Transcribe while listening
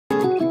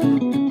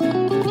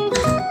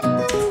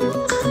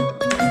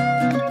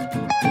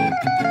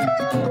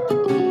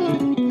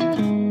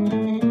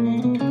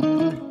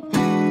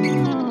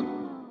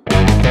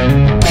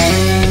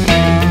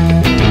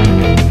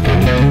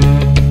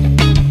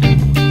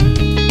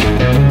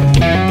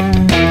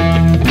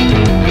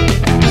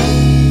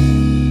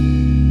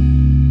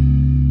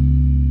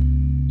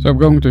I'm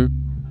going to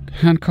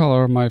hand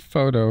color my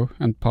photo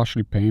and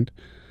partially paint.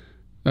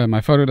 My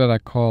photo that I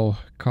call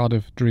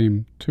Cardiff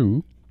Dream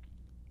 2.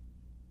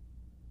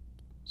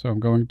 So I'm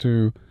going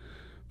to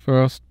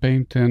first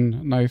paint in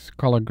a nice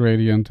color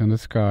gradient in the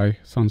sky,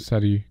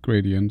 sunsetty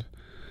gradient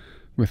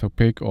with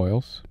opaque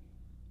oils.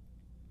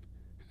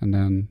 And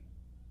then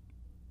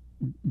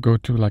go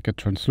to like a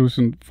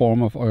translucent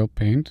form of oil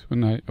paint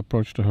when I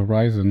approach the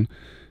horizon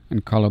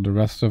and color the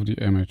rest of the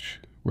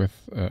image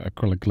with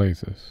acrylic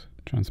glazes,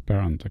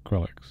 transparent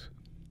acrylics.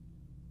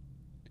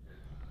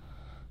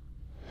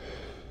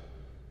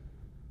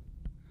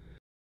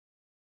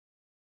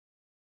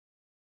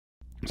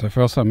 So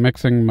first I'm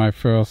mixing my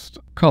first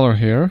color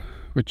here,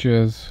 which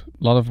is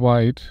a lot of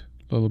white,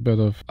 a little bit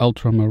of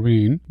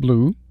ultramarine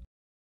blue.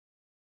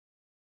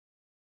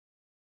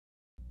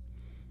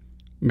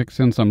 Mix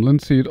in some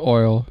linseed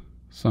oil,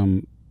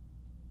 some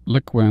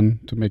liquin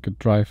to make it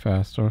dry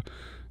faster,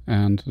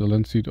 and the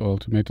linseed oil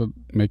to make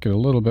it a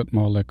little bit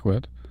more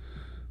liquid,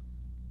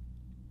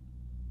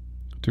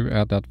 to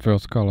add that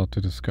first color to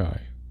the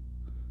sky.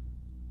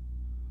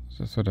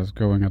 So that's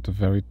going at the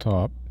very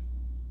top.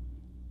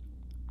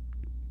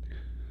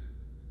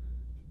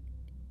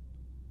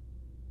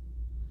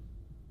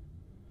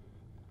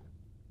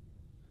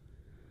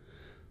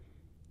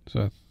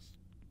 So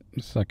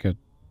it's like a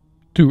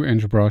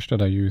 2-inch brush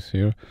that I use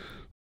here.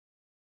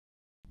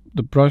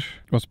 The brush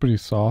was pretty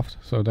soft,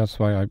 so that's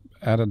why I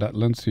added that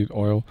linseed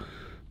oil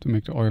to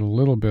make the oil a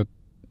little bit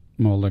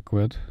more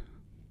liquid,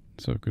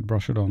 so I could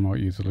brush it on more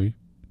easily.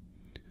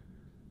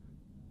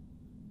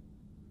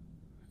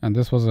 And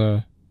this was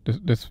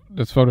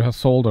this photo has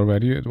sold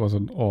already. It was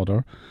an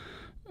order,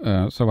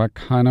 so I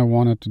kind of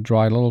wanted to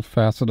dry a little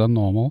faster than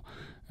normal,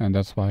 and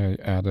that's why I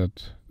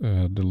added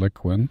the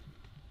liquin,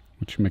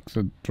 which makes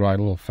it dry a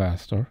little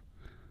faster.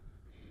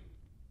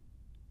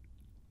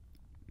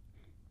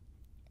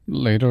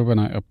 Later, when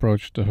I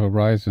approach the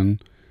horizon,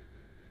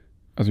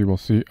 as you will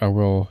see, I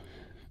will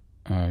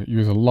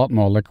use a lot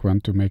more liquin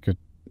to make it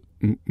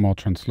more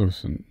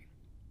translucent.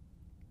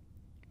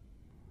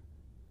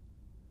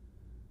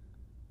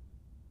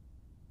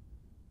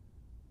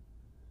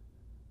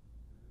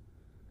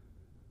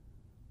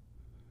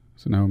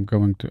 So now I'm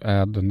going to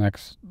add the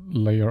next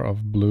layer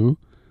of blue.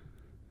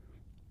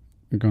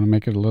 I'm going to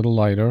make it a little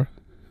lighter,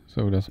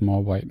 so there's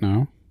more white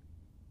now.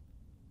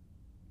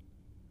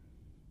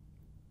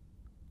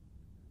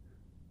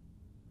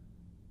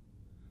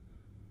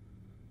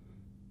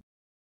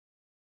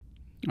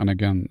 And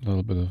again, a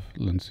little bit of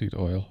linseed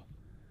oil.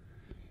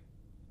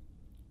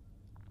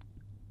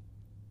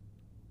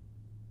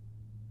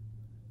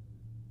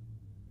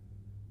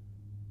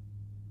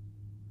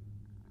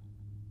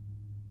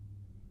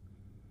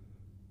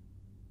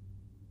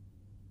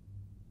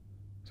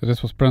 So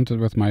this was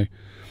printed with my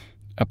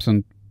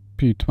Epson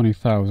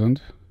P20000.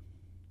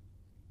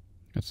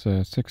 It's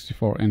a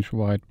 64-inch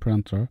wide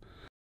printer,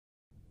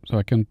 so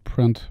I can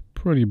print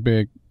pretty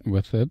big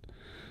with it.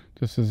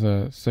 This is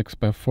a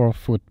 6x4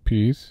 foot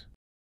piece.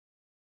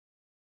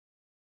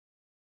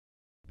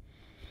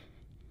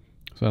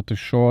 So at the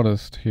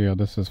shortest here,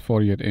 this is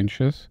 48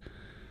 inches,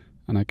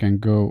 and I can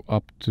go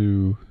up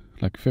to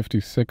like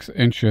 56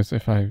 inches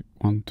if I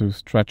want to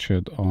stretch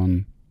it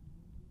on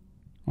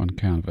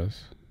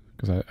canvas,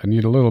 because I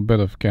need a little bit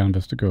of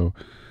canvas to go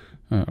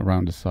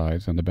around the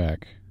sides and the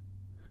back.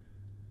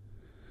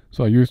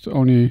 So I used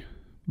only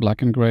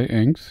black and gray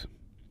inks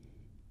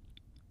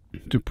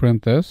to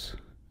print this,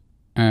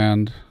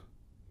 and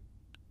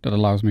that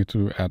allows me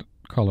to add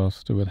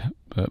colors to it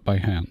by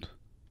hand.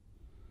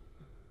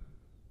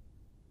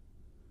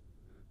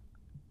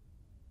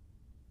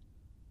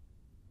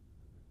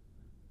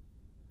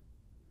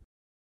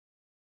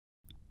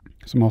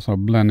 So I'm also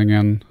blending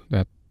in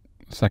that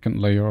second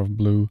layer of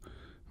blue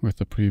with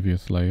the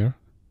previous layer.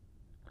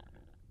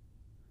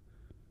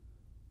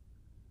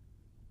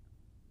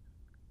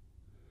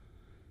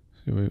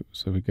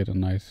 So we get a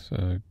nice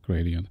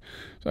gradient.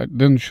 So I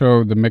didn't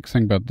show the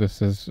mixing, but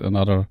this is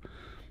another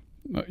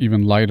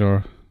even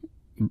lighter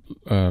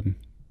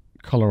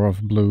color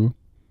of blue.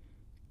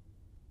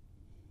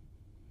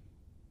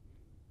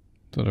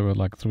 So there were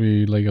like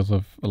 3 layers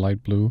of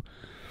light blue,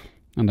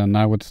 and then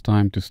now it's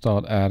time to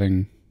start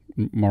adding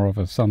more of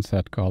a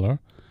sunset color.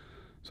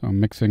 So I'm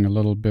mixing a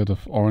little bit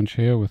of orange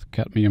here with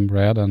cadmium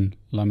red and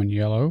lemon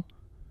yellow,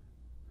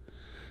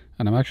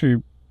 and I'm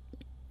actually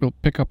will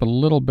pick up a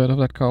little bit of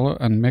that color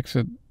and mix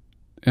it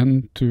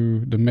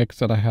into the mix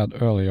that I had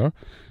earlier,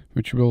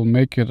 which will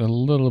make it a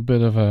little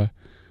bit of an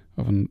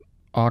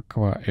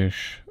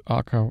aquamarine-ish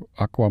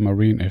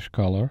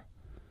color.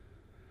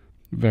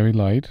 Very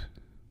light,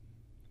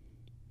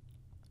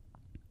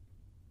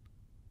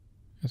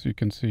 as you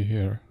can see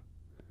here.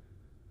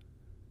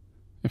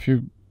 If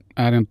you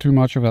add in too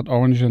much of that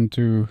orange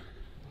into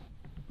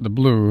the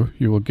blue,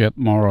 you will get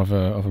more of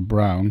a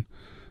brown,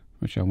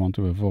 which I want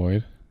to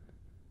avoid.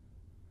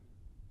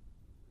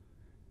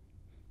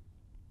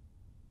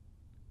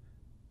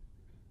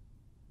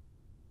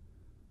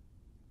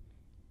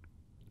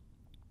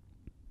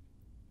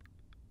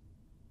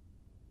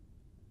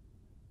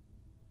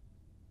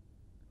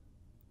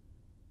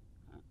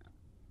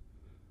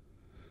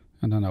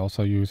 And then I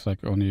also use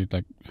like only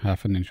like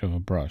half an inch of a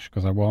brush,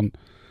 because I want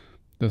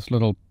this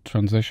little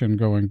transition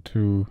going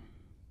to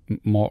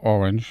more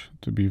orange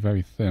to be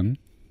very thin,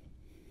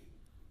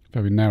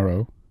 very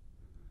narrow.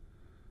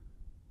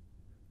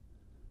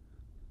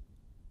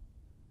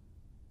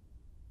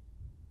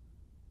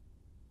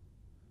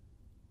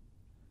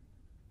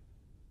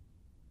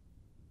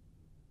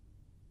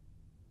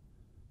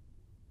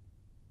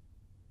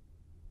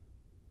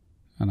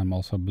 And I'm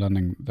also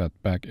blending that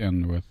back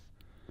in with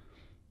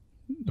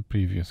the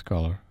previous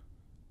color.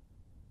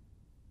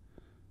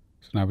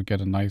 So now we get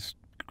a nice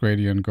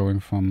gradient going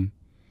from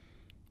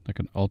like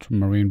an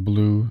ultramarine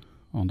blue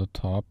on the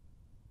top,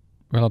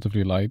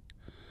 relatively light,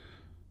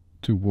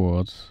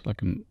 towards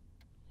like an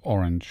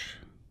orange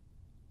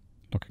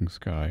looking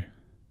sky.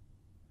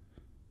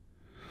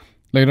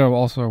 Later I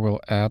also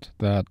will add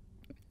that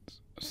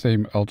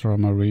same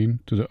ultramarine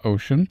to the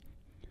ocean.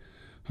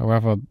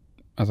 However,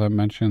 as I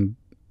mentioned,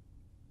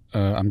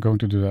 I'm going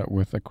to do that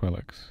with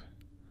acrylics.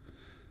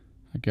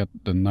 I get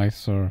the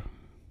nicer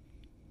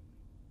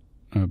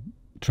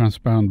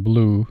transparent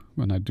blue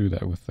when I do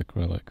that with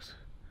acrylics,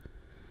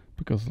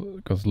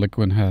 because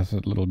liquin has a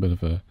little bit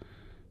of a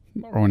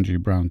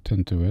orangey brown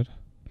tint to it.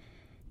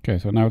 Okay,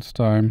 so now it's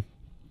time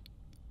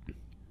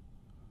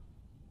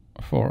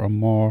for a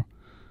more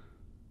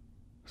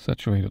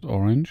saturated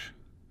orange.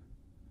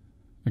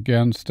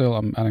 Again, still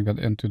I'm adding that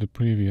into the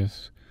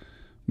previous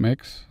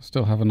mix.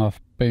 Still have enough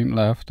paint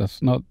left.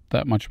 That's not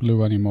that much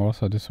blue anymore,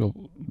 so this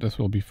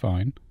will be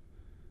fine.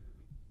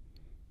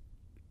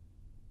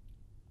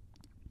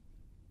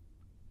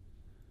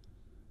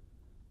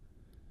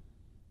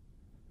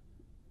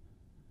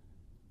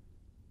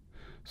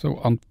 So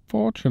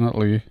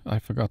unfortunately, I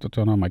forgot to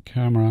turn on my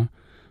camera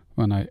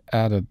when I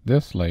added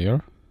this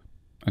layer,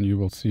 and you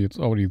will see it's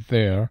already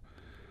there.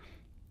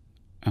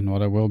 And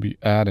what I will be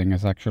adding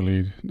is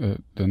actually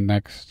the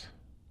next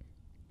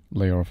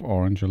layer of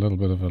orange, a little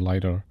bit of a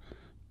lighter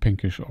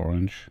pinkish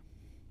orange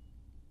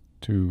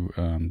to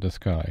the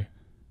sky.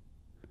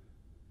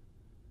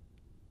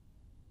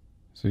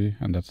 See,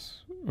 and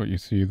that's what you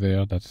see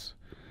there. That's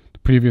the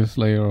previous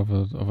layer of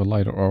a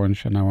lighter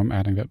orange, and now I'm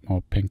adding that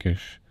more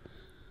pinkish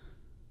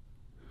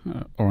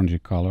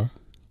orangey color.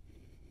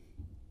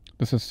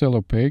 This is still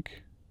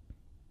opaque,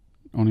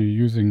 only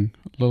using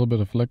a little bit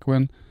of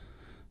liquin,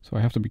 so I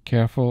have to be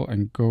careful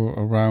and go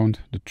around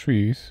the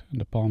trees,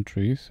 the palm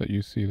trees that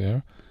you see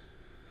there.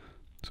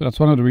 So that's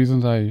one of the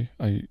reasons I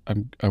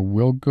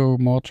will go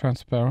more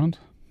transparent,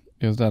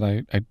 is that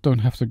I don't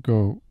have to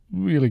go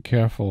really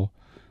careful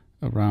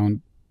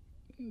around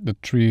the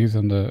trees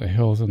and the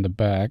hills in the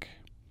back.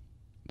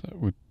 That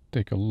would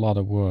take a lot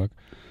of work.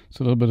 It's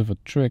a little bit of a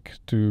trick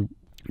to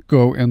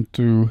go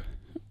into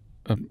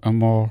a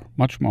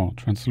much more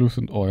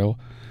translucent oil,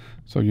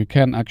 so you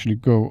can actually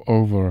go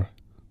over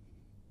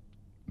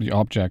the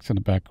objects in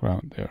the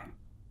background there,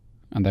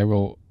 and they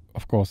will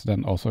of course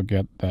then also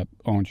get that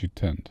orangey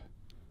tint.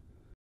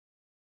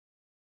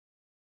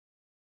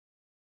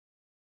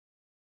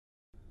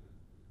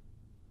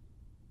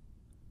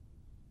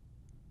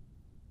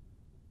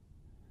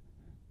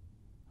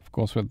 Of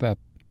course, with that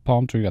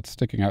palm tree that's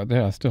sticking out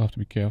there, I still have to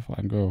be careful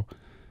and go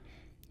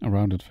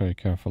around it very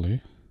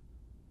carefully.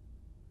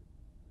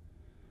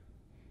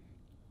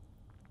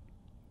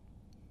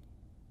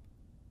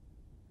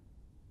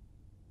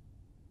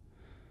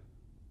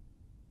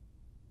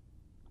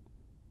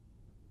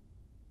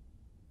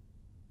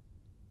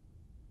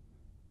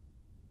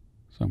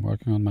 So I'm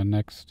working on my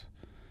next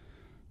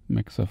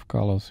mix of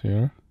colors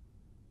here.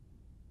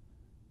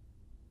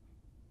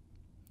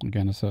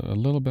 Again, it's a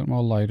little bit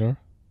more lighter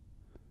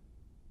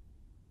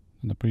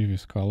than the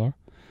previous color,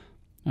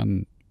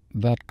 and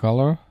that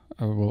color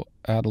I will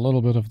add a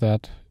little bit of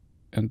that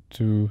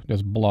into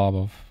this blob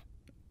of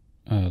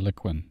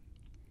liquin,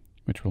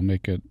 which will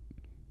make it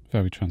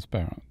very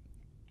transparent,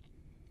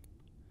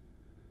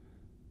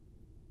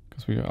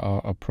 because we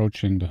are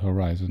approaching the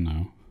horizon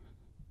now.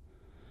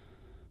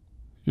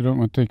 You don't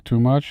want to take too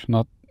much,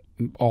 not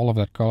all of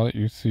that color that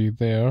you see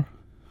there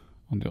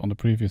on the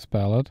previous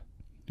palette.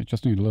 You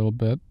just need a little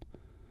bit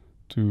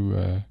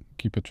to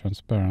keep it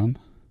transparent,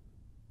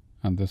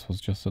 and this was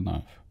just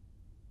enough.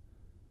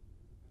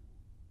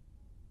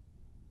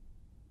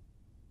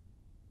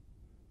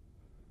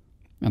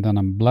 And then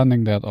I'm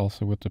blending that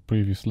also with the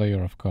previous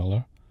layer of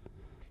color,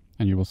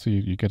 and you will see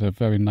you get a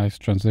very nice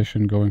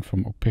transition going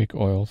from opaque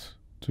oils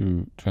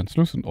to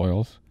translucent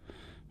oils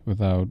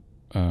without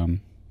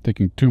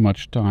taking too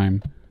much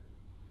time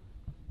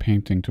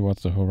painting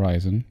towards the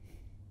horizon.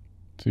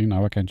 See,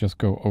 now I can just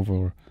go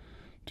over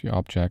the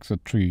objects, the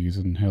trees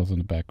and hills in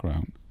the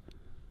background.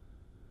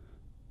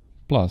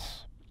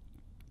 Plus,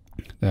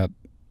 that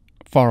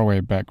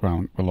faraway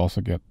background will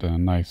also get a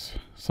nice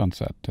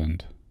sunset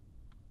tint.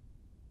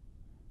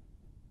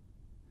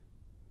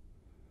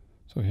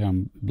 So here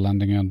I'm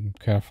blending in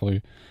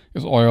carefully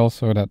this oil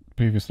so that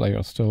previous layer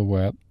is still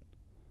wet,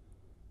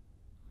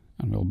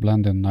 and will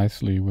blend in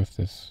nicely with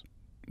this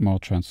more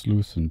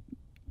translucent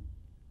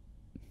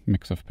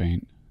mix of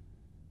paint.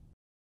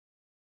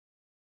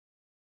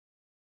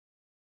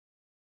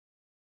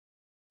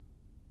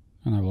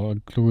 And I will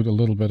include a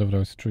little bit of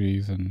those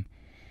trees and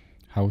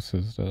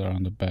houses that are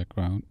in the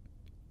background.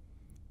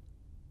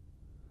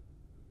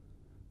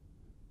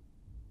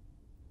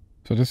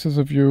 So this is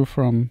a view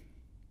from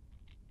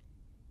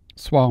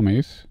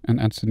Swami's in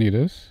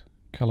Encinitas,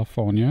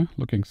 California,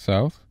 looking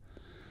south.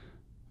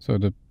 So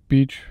the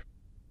beach,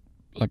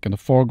 like in the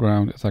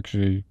foreground, is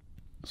actually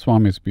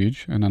Swami's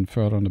Beach, and then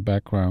further in the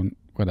background,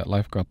 where that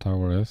lifeguard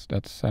tower is,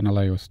 that's San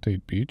Elijo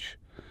State Beach.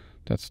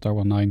 That's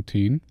Tower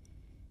 19,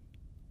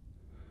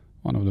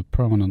 one of the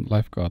permanent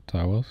lifeguard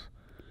towers.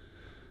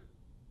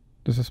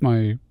 This is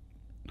my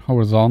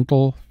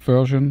horizontal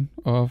version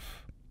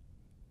of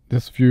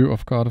this view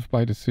of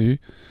Cardiff-by-the-Sea.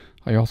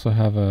 I also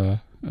have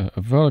a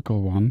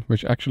vertical one,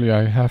 which actually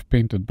I have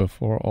painted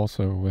before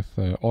also with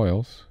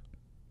oils.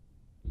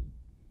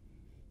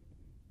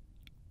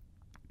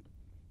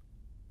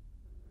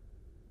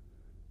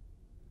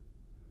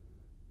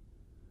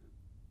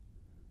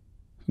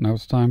 Now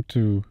it's time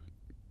to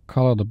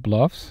color the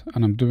bluffs,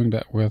 and I'm doing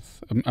that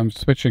with, I'm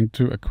switching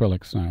to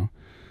acrylics now.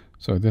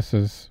 So this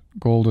is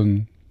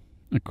golden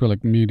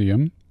acrylic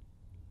medium,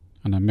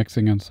 and I'm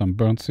mixing in some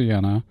burnt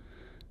sienna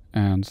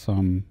and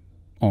some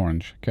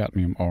orange,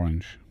 cadmium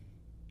orange,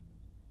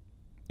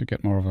 to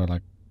get more of a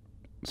like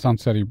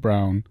sunsetty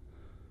brown,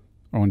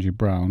 orangey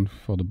brown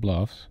for the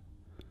bluffs.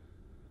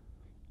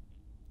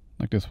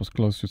 Like this was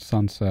close to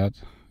sunset,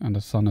 and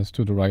the sun is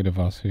to the right of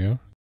us here.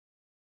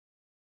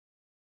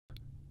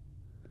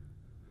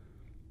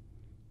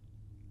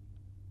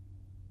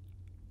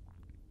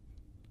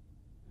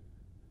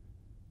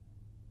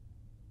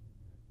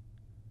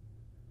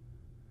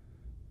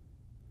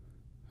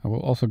 I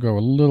will also go a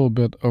little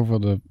bit over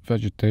the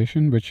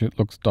vegetation, which it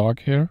looks dark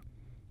here.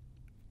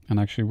 And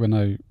actually when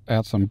I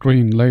add some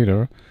green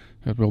later,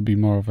 it will be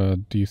more of a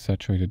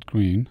desaturated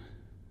green.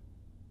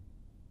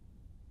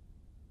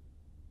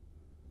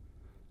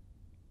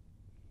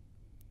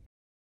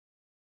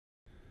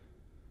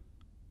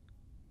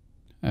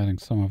 Adding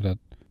some of that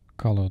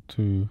color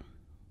to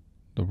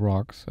the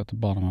rocks at the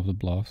bottom of the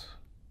bluffs,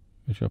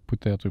 which are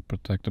put there to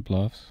protect the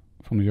bluffs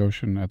from the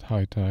ocean at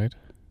high tide.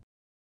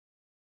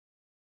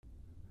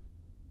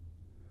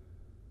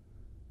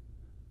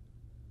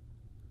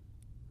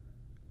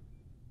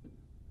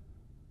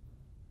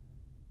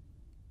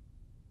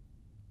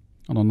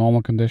 Under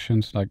normal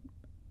conditions, like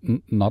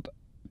not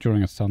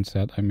during a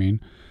sunset, I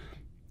mean,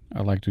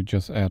 I like to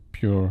just add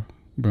pure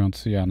burnt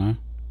sienna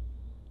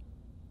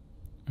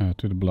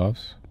to the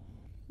bluffs.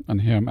 And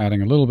here I'm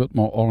adding a little bit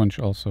more orange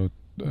also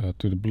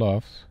to the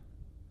bluffs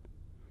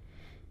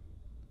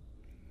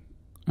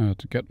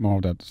to get more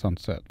of that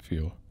sunset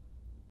feel.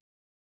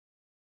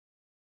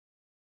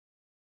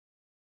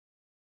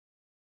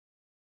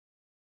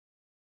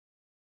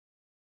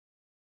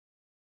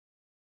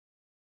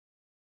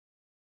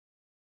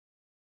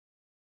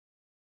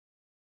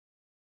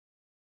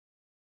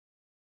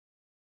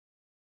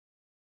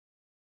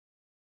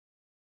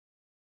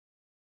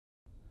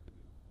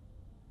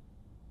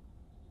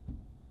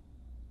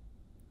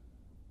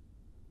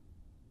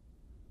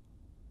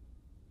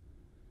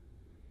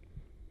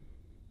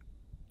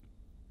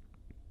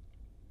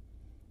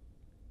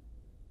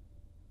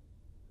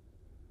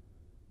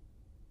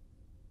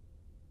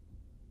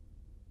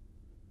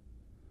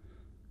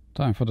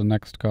 Time for the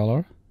next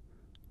color.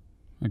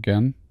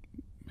 Again,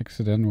 mix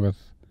it in with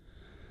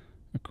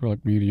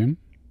acrylic medium.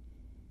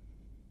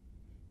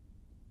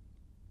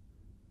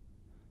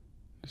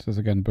 This is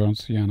again burnt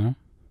sienna.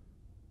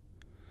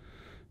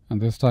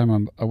 And this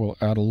time I will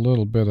add a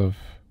little bit of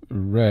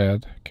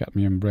red,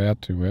 cadmium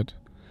red to it.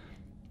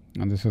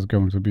 And this is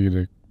going to be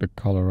the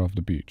color of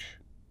the beach.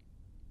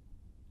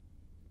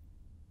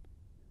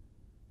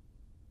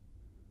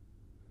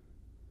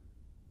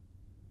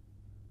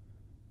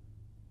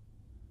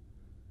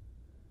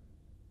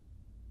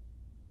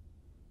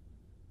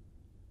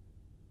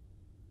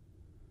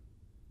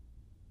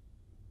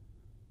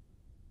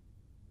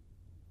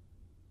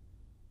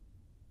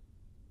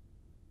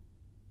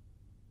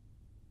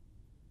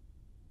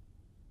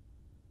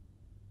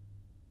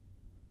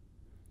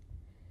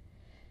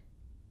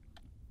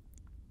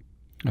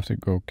 I have to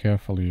go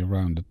carefully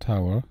around the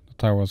tower. The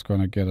tower is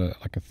going to get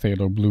like a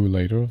phthalo blue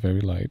later,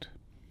 very light.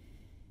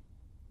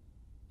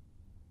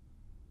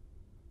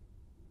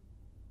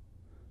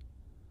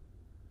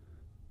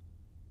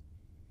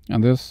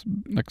 And this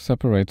like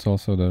separates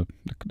also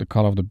the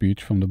color of the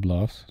beach from the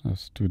bluffs.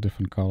 There's two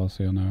different colors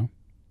here now.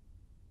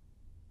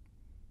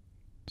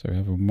 So you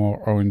have a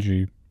more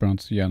orangey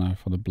burnt sienna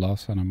for the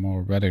bluffs and a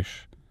more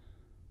reddish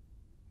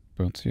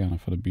burnt sienna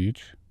for the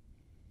beach.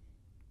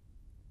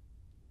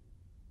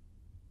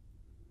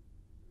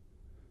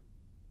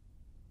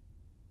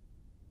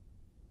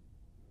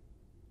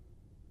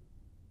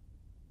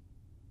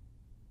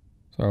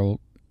 So I'll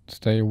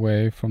stay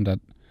away from the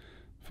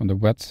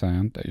wet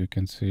sand that you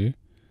can see,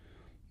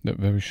 that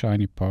very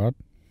shiny part.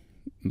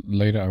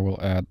 Later I will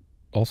add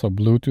also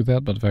blue to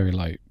that, but very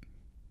light.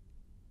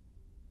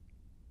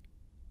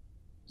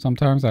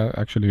 Sometimes I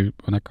actually,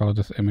 when I color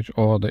this image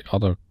or the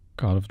other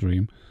Cardiff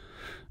Dream,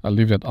 I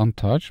leave that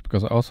untouched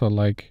because I also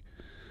like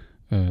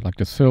like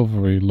the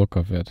silvery look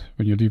of it.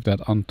 When you leave that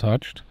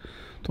untouched,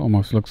 it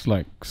almost looks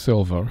like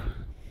silver,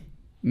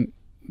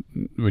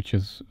 which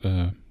is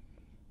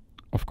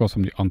of course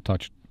from the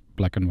untouched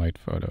black and white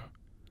photo.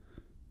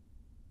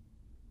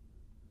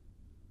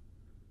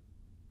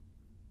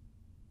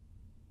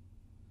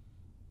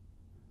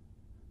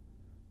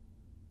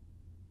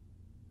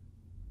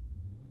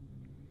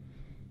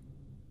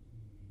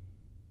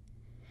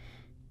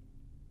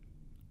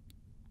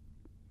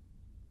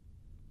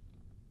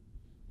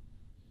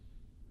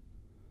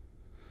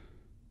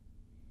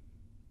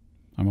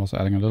 I'm also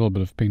adding a little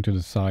bit of paint to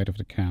the side of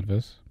the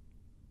canvas.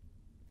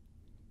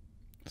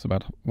 It's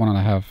about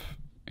 1.5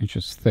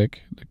 inches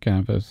thick, the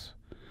canvas,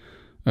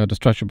 the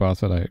stretcher bars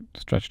that I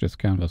stretch this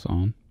canvas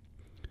on.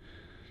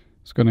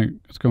 It's going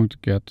to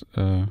get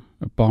a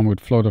palmwood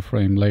floater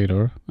frame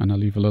later, and I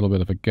leave a little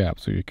bit of a gap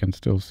so you can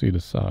still see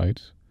the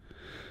sides.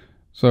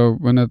 So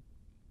when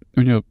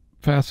you're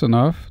fast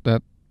enough,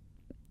 that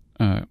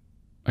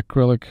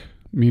acrylic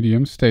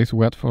medium stays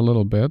wet for a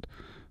little bit,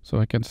 so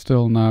I can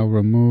still now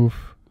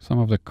remove some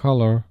of the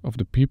color of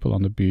the people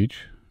on the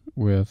beach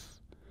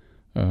with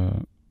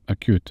a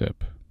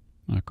Q-tip,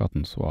 a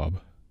cotton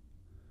swab.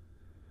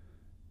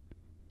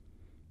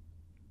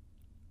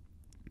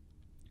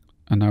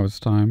 And now it's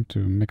time to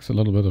mix a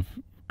little bit of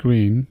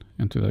green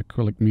into the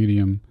acrylic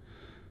medium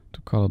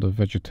to color the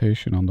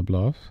vegetation on the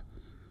bluffs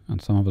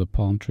and some of the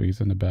palm trees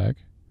in the back.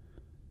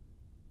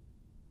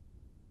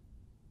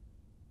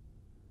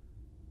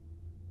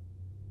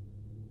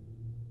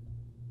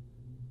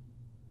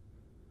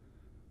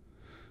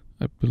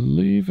 I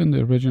believe in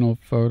the original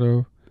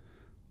photo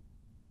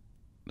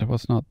there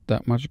was not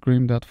that much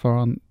green that far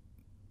on,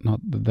 not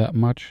that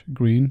much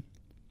green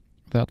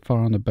that far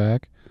on the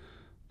back,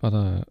 but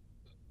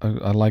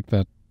I like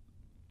that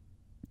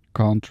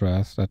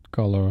contrast, that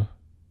color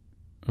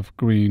of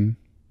green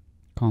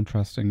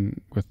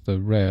contrasting with the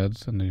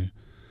reds and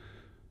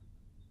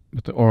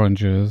with the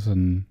oranges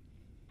and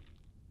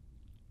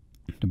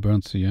the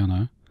burnt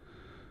sienna.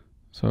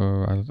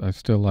 So I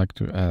still like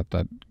to add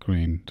that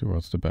green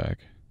towards the back.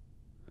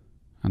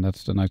 And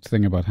that's the nice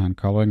thing about hand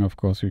coloring. Of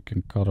course, you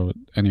can color it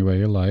any way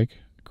you like.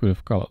 You could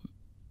have colored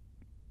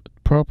it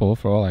purple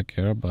for all I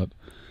care, but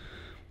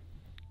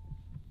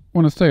I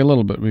want to stay a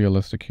little bit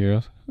realistic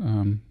here,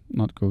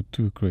 not go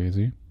too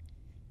crazy.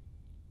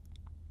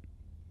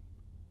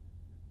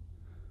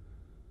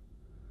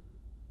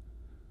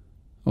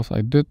 Also,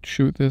 I did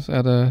shoot this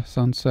at a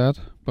sunset,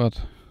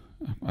 but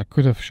I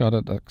could have shot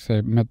it at,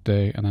 say,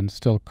 midday and then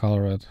still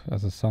color it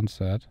as a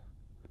sunset.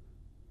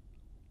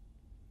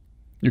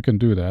 You can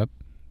do that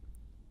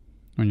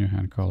when you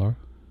hand color.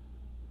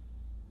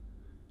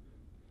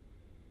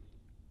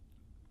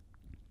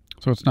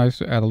 So it's nice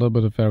to add a little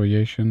bit of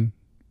variation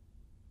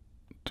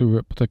to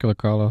a particular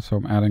color, so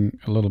I'm adding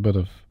a little bit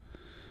of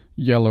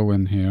yellow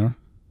in here,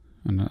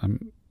 and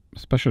I'm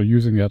especially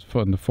using that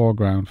for in the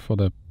foreground for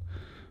the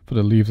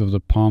leaves of the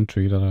palm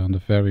tree that are on the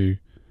very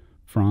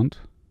front.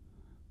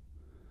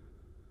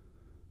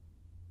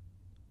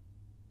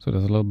 So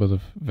there's a little bit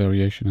of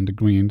variation in the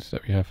greens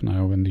that we have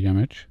now in the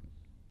image.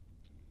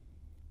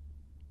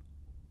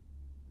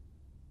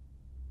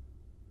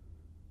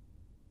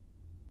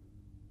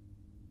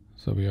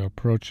 So we are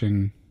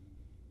approaching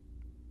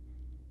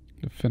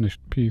the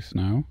finished piece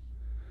now.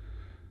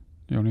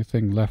 The only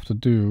thing left to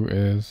do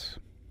is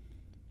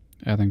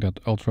adding that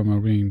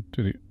ultramarine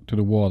to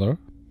the water,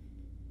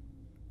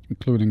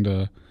 including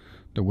the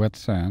wet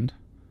sand.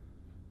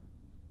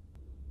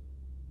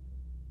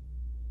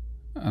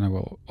 And I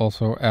will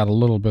also add a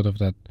little bit of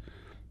that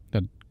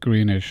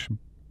greenish,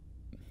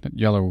 that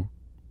yellow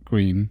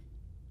green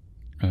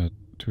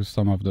to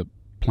some of the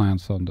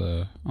plants on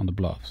the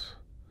bluffs.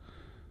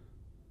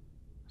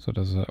 So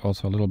there's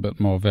also a little bit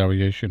more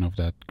variation of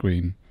that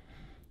green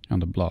on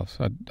the bluffs.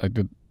 I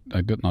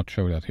did not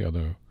show that here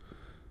though.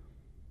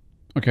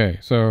 Okay,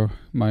 so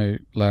my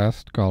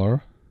last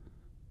color.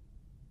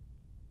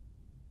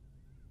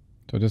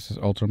 So this is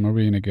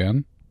ultramarine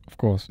again. Of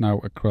course now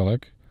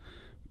acrylic.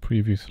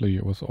 Previously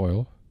it was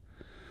oil.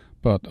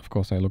 But of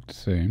course I look the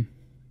same.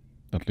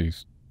 At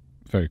least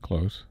very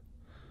close.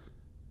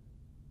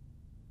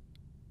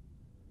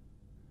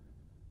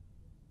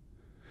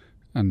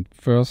 And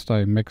first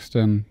I mixed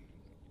in,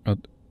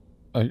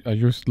 I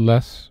used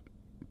less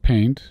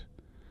paint,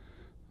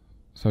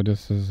 so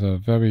this is a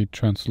very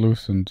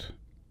translucent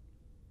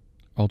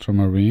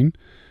ultramarine,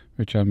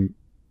 which I'm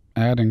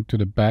adding to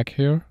the back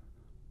here,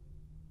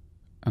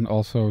 and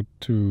also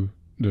to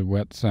the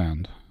wet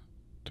sand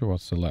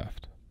towards the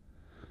left.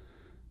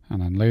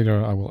 And then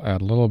later I will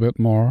add a little bit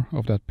more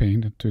of that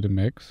paint into the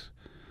mix,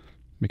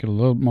 make it a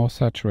little more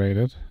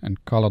saturated,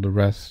 and color the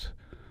rest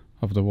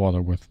of the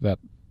water with that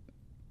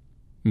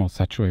more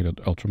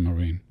saturated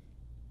ultramarine.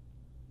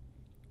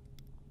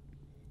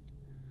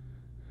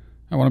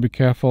 I want to be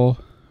careful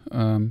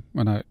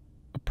when I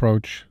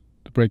approach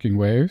the breaking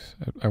waves.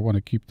 I want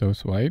to keep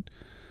those white,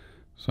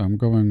 so I'm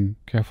going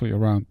carefully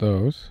around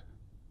those.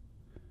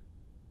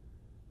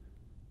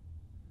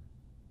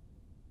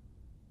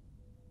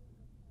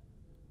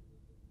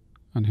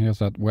 And here's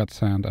that wet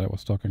sand that I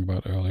was talking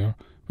about earlier,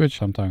 which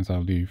sometimes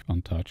I'll leave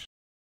untouched.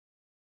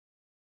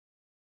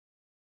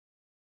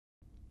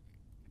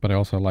 But I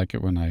also like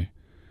it when I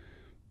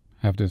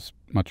have this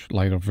much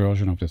lighter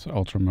version of this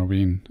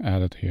ultramarine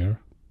added here.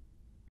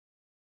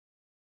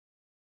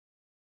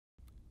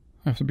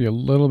 I have to be a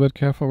little bit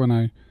careful when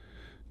I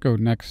go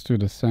next to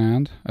the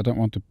sand. I don't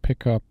want to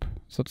pick up,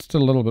 so it's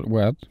still a little bit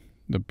wet,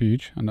 the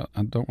beach, and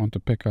I don't want to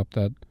pick up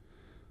that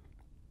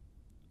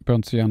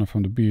burnt sienna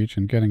from the beach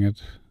and getting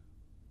it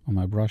on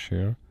my brush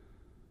here.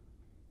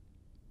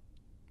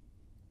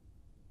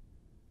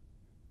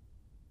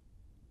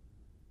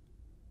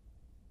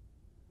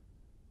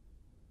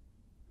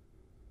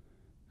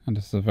 And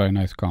this is a very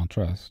nice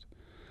contrast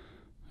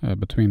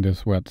between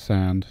this wet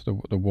sand,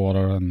 the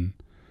water, and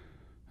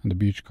the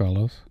beach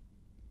colors.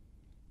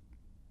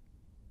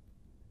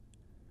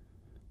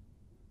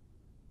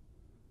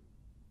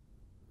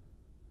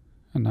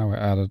 And now I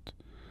added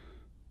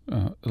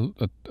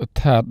a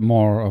tad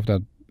more of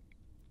that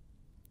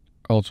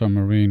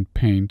ultramarine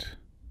paint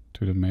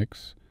to the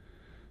mix.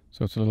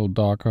 So it's a little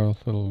darker, a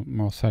little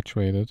more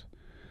saturated.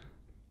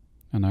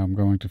 And now I'm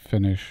going to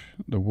finish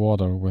the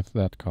water with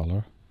that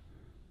color.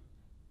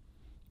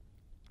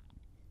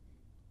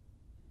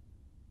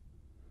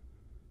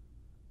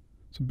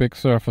 It's a big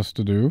surface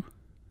to do.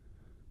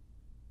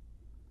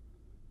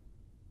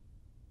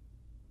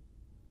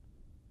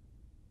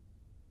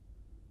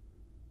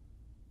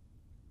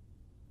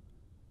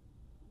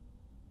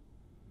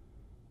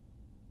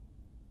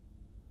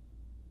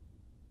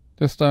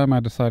 This time I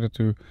decided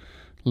to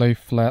lay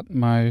flat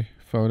my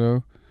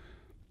photo.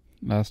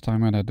 Last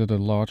time when I did a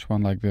large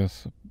one like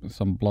this,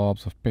 some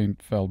blobs of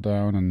paint fell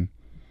down and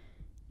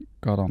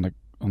got on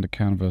the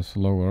canvas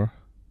lower,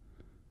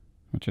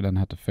 which I then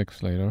had to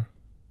fix later.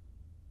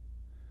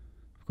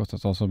 Of course,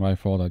 that's also my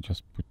fault. I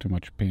just put too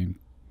much paint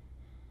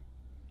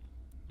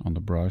on the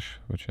brush,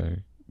 which I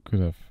could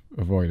have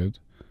avoided.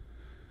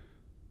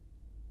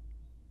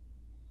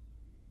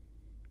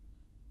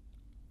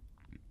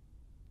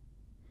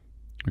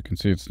 You can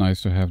see it's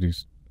nice to have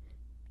these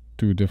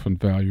two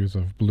different values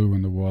of blue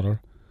in the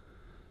water.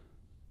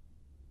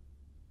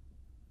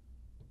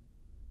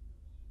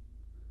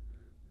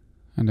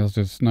 And there's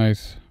this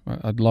nice,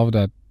 I'd love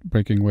that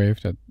breaking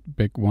wave, that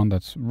big one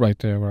that's right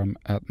there where I'm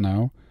at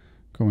now.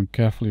 Going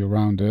carefully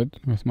around it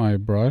with my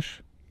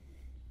brush.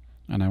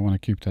 And I want to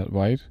keep that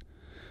white.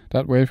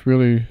 That wave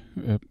really,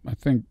 I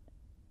think,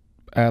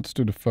 adds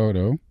to the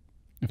photo.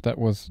 If that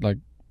was like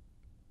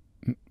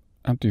an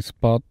empty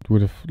spot, it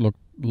would have looked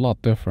a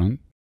lot different.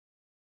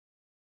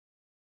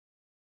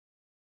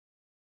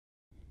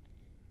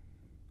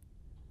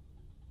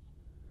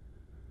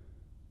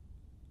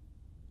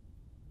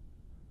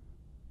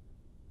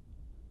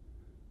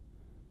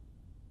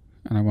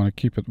 And I want to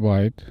keep it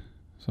white,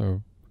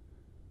 so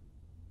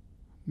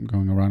I'm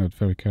going around it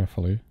very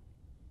carefully.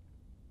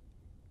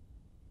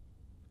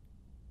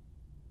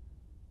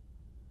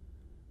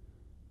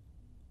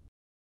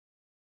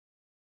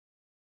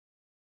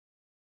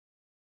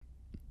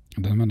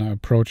 And then when I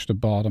approach the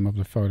bottom of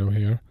the photo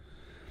here,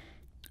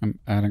 I'm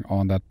adding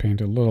on that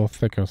paint a little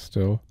thicker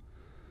still.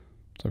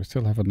 So we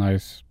still have a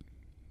nice,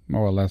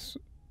 more or less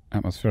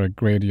atmospheric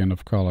gradient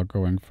of color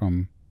going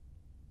from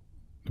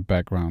the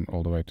background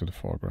all the way to the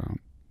foreground.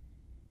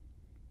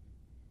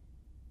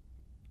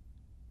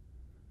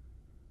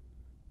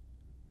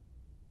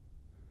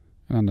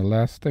 And then the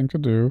last thing to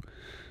do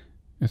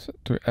is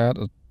to add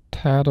a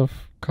tad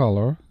of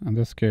color, in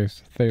this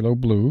case phthalo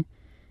blue,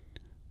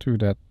 to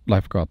that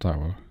lifeguard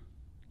tower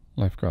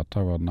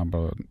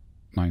number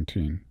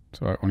 19.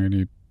 So I only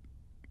need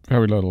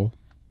very little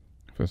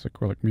of this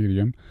acrylic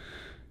medium,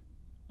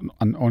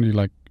 and only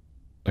like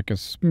a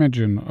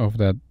smidgen of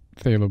that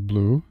phthalo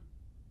blue,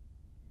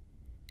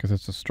 because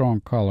it's a strong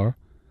color,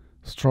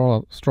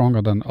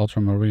 stronger than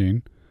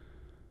ultramarine.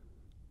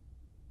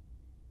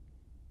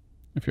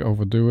 If you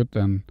overdo it,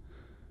 then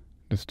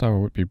this tower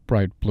would be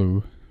bright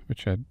blue,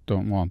 which I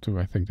don't want to.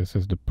 I think this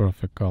is the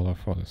perfect color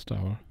for this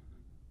tower.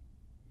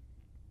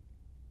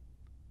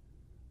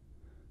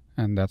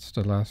 And that's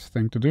the last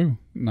thing to do.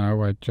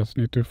 Now I just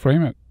need to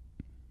frame it.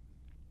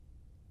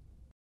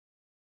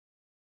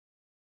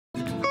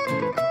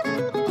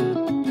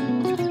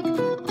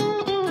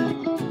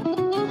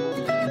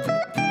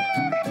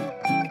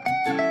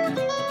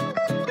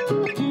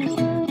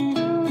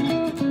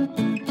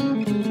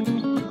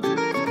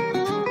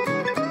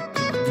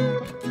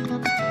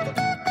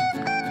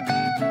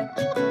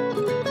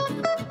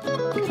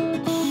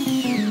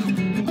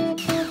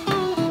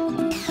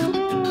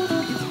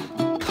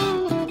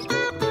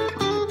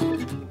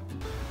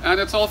 And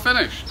it's all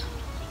finished.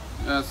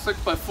 A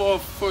 6x4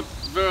 foot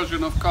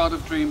version of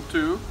Cardiff Dream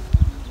 2,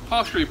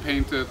 partially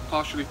painted,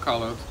 partially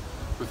colored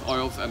with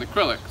oils and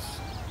acrylics.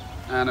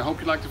 And I hope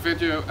you liked the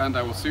video, and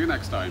I will see you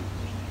next time.